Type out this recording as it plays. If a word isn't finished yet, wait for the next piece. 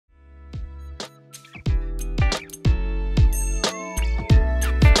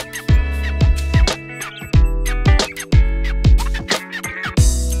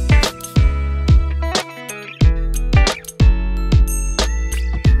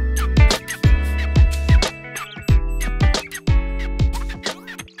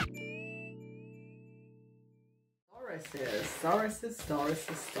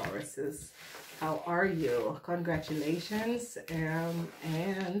Tauruses. How are you? Congratulations.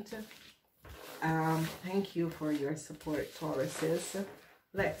 Thank you for your support, Tauruses.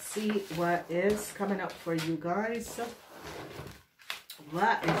 Let's see what is coming up for you guys.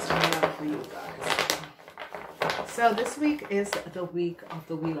 What is coming up for you guys? So this week is the week of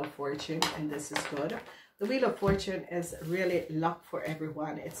the Wheel of Fortune, and this is good. The Wheel of Fortune is really luck for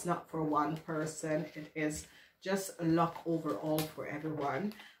everyone. It's not for one person. It is just luck overall for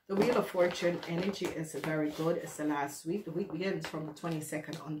everyone. The Wheel of Fortune energy is very good. It's the last week. The week begins from the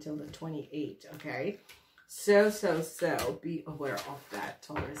 22nd until the 28th, okay? So be aware of that,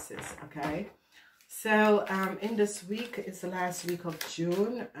 Tauruses, okay? So in this week, it's the last week of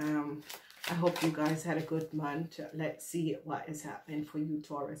June. I hope you guys had a good month. Let's see what is happening for you,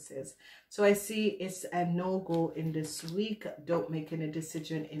 Tauruses. So I see it's a no-go in this week. Don't make any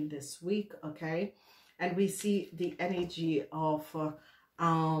decision in this week, okay? And we see the energy of,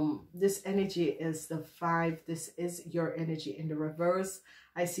 this energy is the 5. This is your energy in the reverse.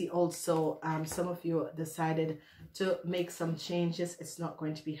 I see also some of you decided to make some changes. It's not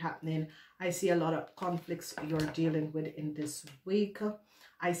going to be happening. I see a lot of conflicts you're dealing with in this week.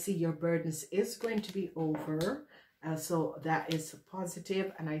 I see your burdens is going to be over. So that is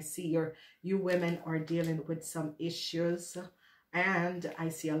positive. And I see you women are dealing with some issues. And I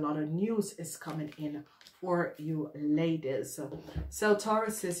see a lot of news is coming in for you ladies. So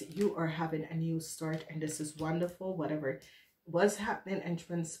Tauruses, you are having a new start. And this is wonderful. Whatever was happening and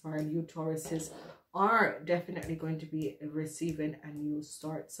transpiring, you Tauruses are definitely going to be receiving a new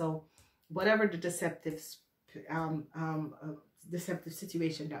start. So whatever the deceptive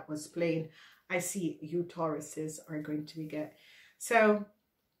situation that was playing, I see you Tauruses are going to get. So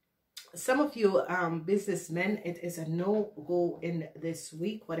some of you businessmen, it is a no-go in this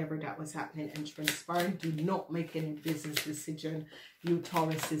week. Whatever that was happening and transpiring, do not make any business decision, you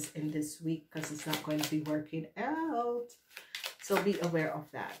Tauruses, in this week, because it's not going to be working out. So be aware of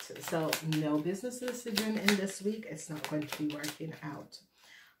that. So no business decision in this week. It's not going to be working out.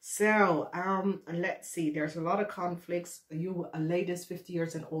 So let's see, there's a lot of conflicts. You ladies 50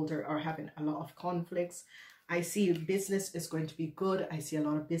 years and older are having a lot of conflicts. I see business is going to be good. I see a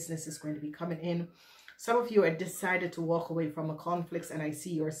lot of business is going to be coming in. Some of you have decided to walk away from a conflict, and I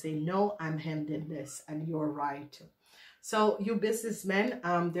see you're saying, no, I'm hemmed in this, and you're right. So you businessmen,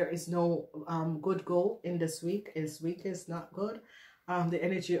 there is no good go in this week. This week is not good. The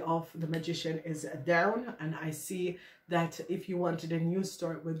energy of the Magician is down, and I see that if you wanted a new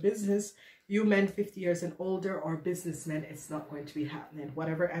start with business, you men 50 years and older or businessmen, it's not going to be happening.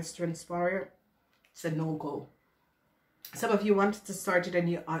 Whatever has transpired, it's a no-go. Some of you wanted to start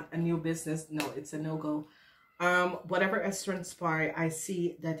a new business. No, it's a no-go. Whatever has transpired, I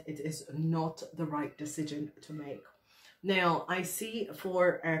see that it is not the right decision to make. Now, I see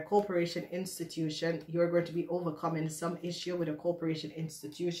for a corporation institution, you're going to be overcoming some issue with a corporation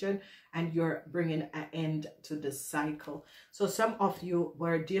institution, and you're bringing an end to the cycle. So some of you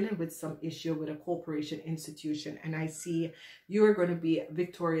were dealing with some issue with a corporation institution, and I see you're going to be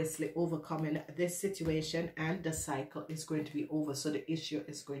victoriously overcoming this situation, and the cycle is going to be over. So the issue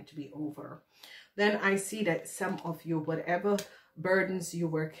is going to be over. Then I see that some of you, whatever burdens you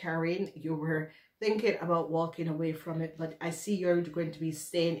were carrying, you were thinking about walking away from it, but I see you're going to be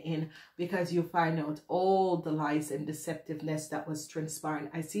staying in because you find out all the lies and deceptiveness that was transpiring.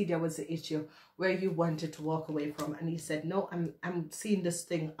 I see there was an issue where you wanted to walk away from, and you said, no, I'm seeing this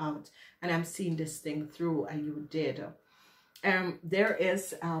thing out, and I'm seeing this thing through, and you did. There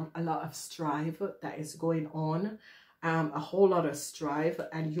is a lot of strife that is going on, a whole lot of strife,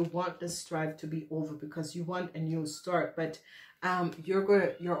 and you want the strife to be over because you want a new start, but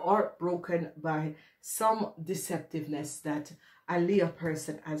you're heartbroken by some deceptiveness that a Leo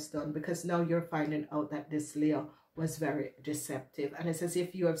person has done, because now you're finding out that this Leo was very deceptive, and it's as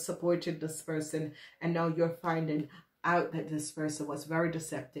if you have supported this person and now you're finding out that this person was very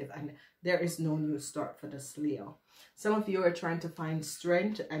deceptive, and there is no new start for this Leo. Some of you are trying to find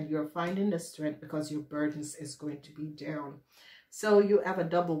strength, and you're finding the strength because your burdens is going to be down. So you have a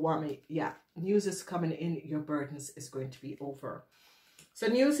double whammy. Yeah, news is coming in. Your burdens is going to be over. So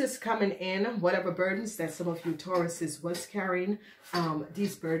news is coming in. Whatever burdens that some of you Tauruses was carrying,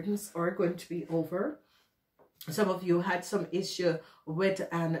 these burdens are going to be over. Some of you had some issue with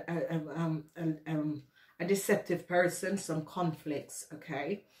a deceptive person, some conflicts,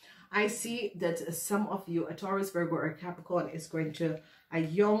 okay? I see that some of you, a Taurus, Virgo, or Capricorn, is going to, a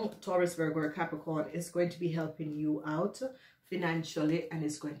young Taurus, Virgo, or Capricorn is going to be helping you out financially, and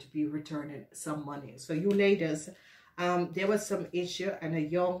is going to be returning some money. So you ladies, there was some issue, and a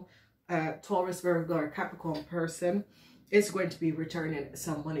young Taurus, Virgo, or Capricorn person is going to be returning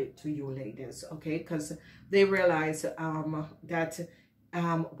some money to you ladies, okay? Because they realize that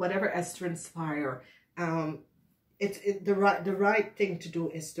whatever has transpired, the right thing to do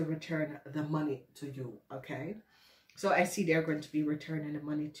is to return the money to you, okay? So I see they're going to be returning the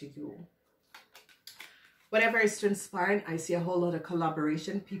money to you. Whatever is transpiring, I see a whole lot of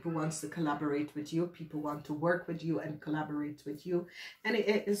collaboration. People want to collaborate with you. People want to work with you and collaborate with you. And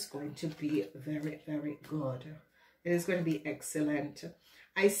it is going to be very, very good. It is going to be excellent.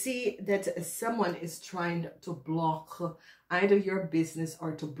 I see that someone is trying to block either your business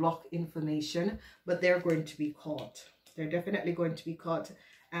or to block information, but they're going to be caught. They're definitely going to be caught.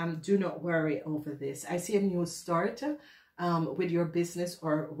 Do not worry over this. I see a new start with your business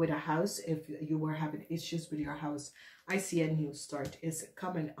or with a house. If you were having issues with your house, I see a new start is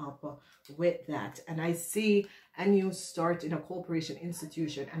coming up with that. And I see a new start in a corporation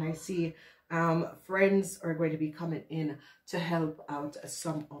institution. And I see friends are going to be coming in to help out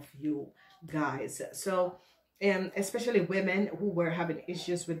some of you guys. So especially women who were having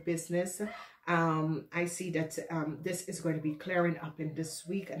issues with business, I see that this is going to be clearing up in this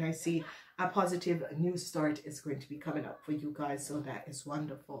week, and I see a positive new start is going to be coming up for you guys. So that is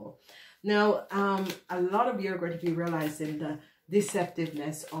wonderful. Now a lot of you are going to be realizing the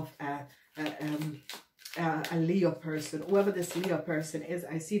deceptiveness of a Leo person. Whoever this Leo person is,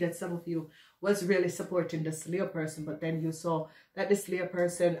 I see that some of you was really supporting this Leo person, but then you saw that this Leo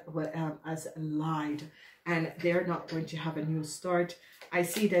person has lied and they're not going to have a new start. I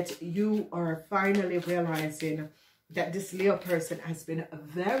see that you are finally realizing that this Leo person has been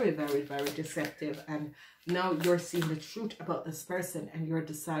very, very, very deceptive, and now you're seeing the truth about this person and you're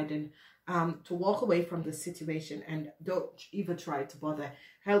deciding to walk away from the situation and don't even try to bother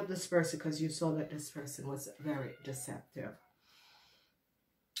help this person because you saw that this person was very deceptive.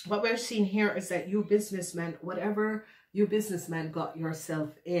 What we're seeing here is that you businessmen, whatever you businessmen got yourself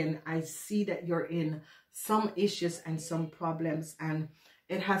in, I see that you're in some issues and some problems, and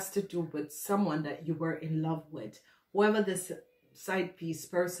it has to do with someone that you were in love with. Whoever this side piece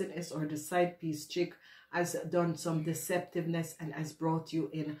person is or the side piece chick has done some deceptiveness and has brought you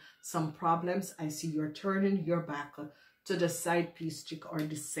in some problems. I see you're turning your back to the side piece chick or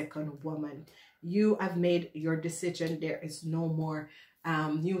the second woman. You have made your decision. There is no more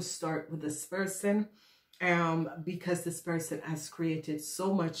new start with this person because this person has created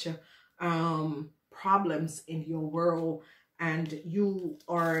so much problems in your world, and you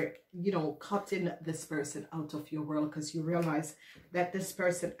are, you know, cutting this person out of your world because you realize that this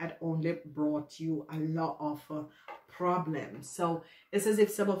person had only brought you a lot of problems. So it's as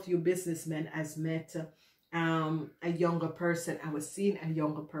if some of you businessmen has met a younger person. I was seeing a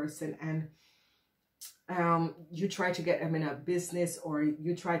younger person, and you try to get them in a business or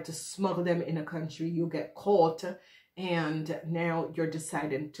you try to smuggle them in a country, you get caught, and now you're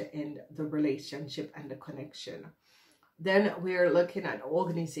deciding to end the relationship and the connection. Then we're looking at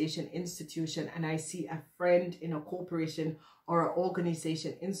organization, institution, and I see a friend in a corporation or an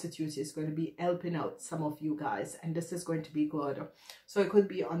organization, institute is going to be helping out some of you guys, and this is going to be good. So it could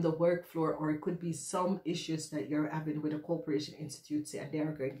be on the work floor, or it could be some issues that you're having with a corporation, institute, and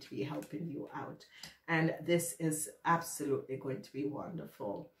they're going to be helping you out. And this is absolutely going to be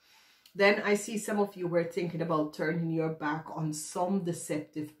wonderful. Then I see some of you were thinking about turning your back on some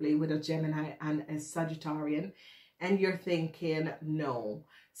deceptive play with a Gemini and a Sagittarian, and you're thinking, no.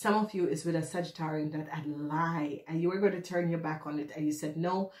 Some of you is with a Sagittarian that had lied, and you were going to turn your back on it, and you said,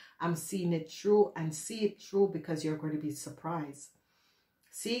 no, I'm seeing it through, and see it through because you're going to be surprised.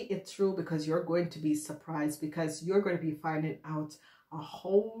 See it through because you're going to be surprised, because you're going to be finding out a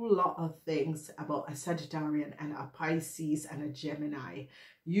whole lot of things about a Sagittarian and a Pisces and a Gemini.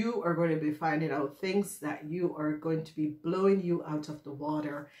 You are going to be finding out things that you are going to be blowing you out of the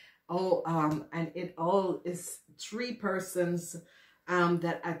water. Oh, and it all is three persons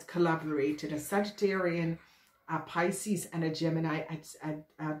that had collaborated. A Sagittarian, a Pisces, and a Gemini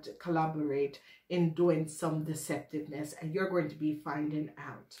had collaborate in doing some deceptiveness, and you're going to be finding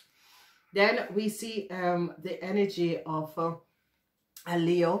out. Then we see the energy of a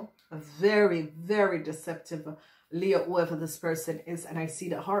Leo, a very, very deceptive Leo, whoever this person is, and I see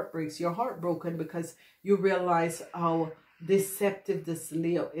the heart breaks. You're heartbroken because you realize how deceptive this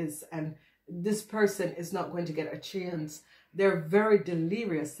Leo is, and this person is not going to get a chance. They're very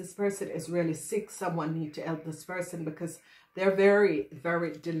delirious. This person is really sick. Someone need to help this person because they're very,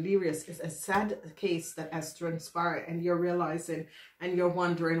 very delirious. It's a sad case that has transpired, and you're realizing and you're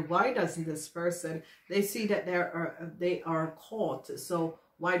wondering, why doesn't this person, they see that they are caught, so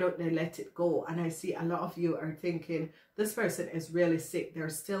why don't they let it go? And I see a lot of you are thinking this person is really sick. They're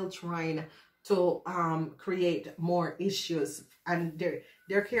still trying to create more issues, and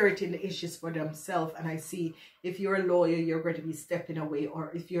they're creating the issues for themselves. And I see if you're a lawyer, you're going to be stepping away,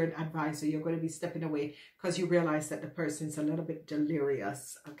 or if you're an advisor, you're going to be stepping away because you realize that the person's a little bit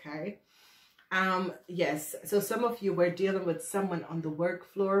delirious. Okay. Yes, so some of you were dealing with someone on the work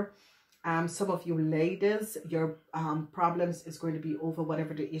floor. Some of you ladies, your problems is going to be over.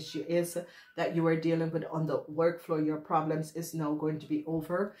 Whatever the issue is that you were dealing with on the work floor, your problems is now going to be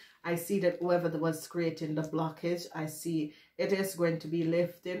over. I see that whoever was creating the blockage, I see it is going to be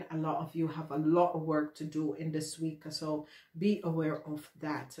lifting. A lot of you have a lot of work to do in this week, so be aware of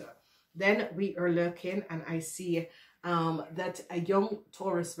that. Then we are looking, and I see that a young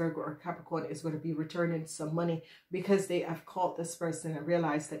Taurus, Virgo, or Capricorn is going to be returning some money because they have caught this person and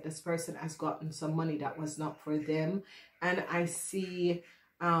realized that this person has gotten some money that was not for them. And I see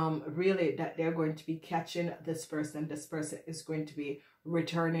really that they're going to be catching this person. This person is going to be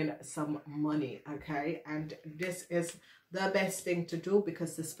returning some money. Okay, and this is the best thing to do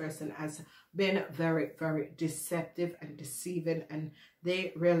because this person has been very, very deceptive and deceiving, and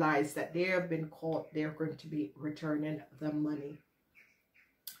they realize that they have been caught. They're going to be returning the money.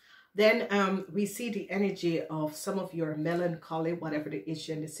 Then we see the energy of some of your melancholy, whatever the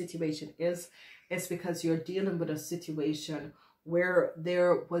issue and the situation is. It's because you're dealing with a situation where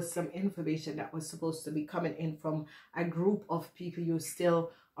there was some information that was supposed to be coming in from a group of people. You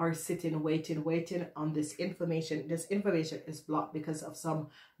still are sitting, waiting on this information. This information is blocked because of some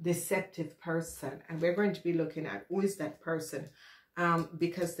deceptive person. And we're going to be looking at who is that person,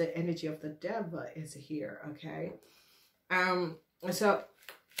 because the energy of the devil is here, okay? So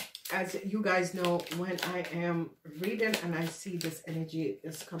as you guys know, when I am reading and I see this energy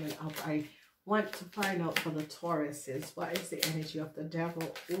is coming up, I want to find out for the Tauruses, what is the energy of the devil,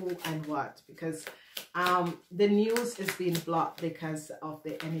 who and what? Because the news is being blocked because of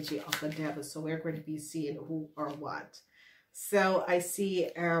the energy of the devil. So we're going to be seeing who or what. So I see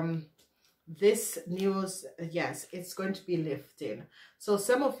this news, yes, it's going to be lifting. So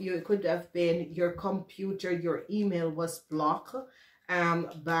some of you, it could have been your computer, your email was blocked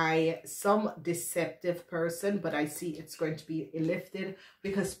by some deceptive person, but I see it's going to be lifted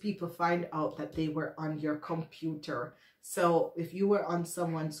because people find out that they were on your computer. So if you were on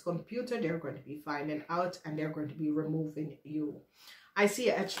someone's computer, they're going to be finding out and they're going to be removing you. I see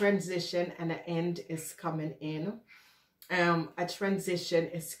a transition and an end is coming in. A transition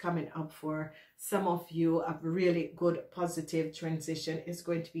is coming up for some of you. A really good positive transition is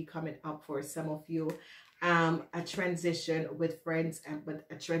going to be coming up for some of you. A transition with friends, but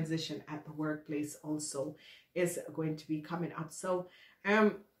a transition at the workplace also is going to be coming up. So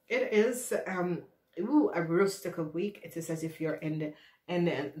it is a real sticker week. It is as if you're in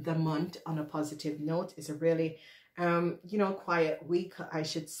the month on a positive note. It's a really you know, quiet week, I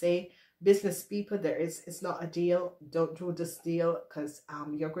should say. Business people, it's not a deal. Don't do this deal because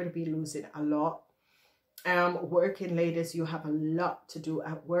you're going to be losing a lot. Working ladies, you have a lot to do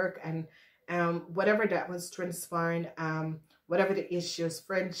at work, and whatever that was transpiring, whatever the issues,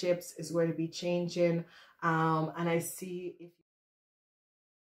 friendships is going to be changing. And I see if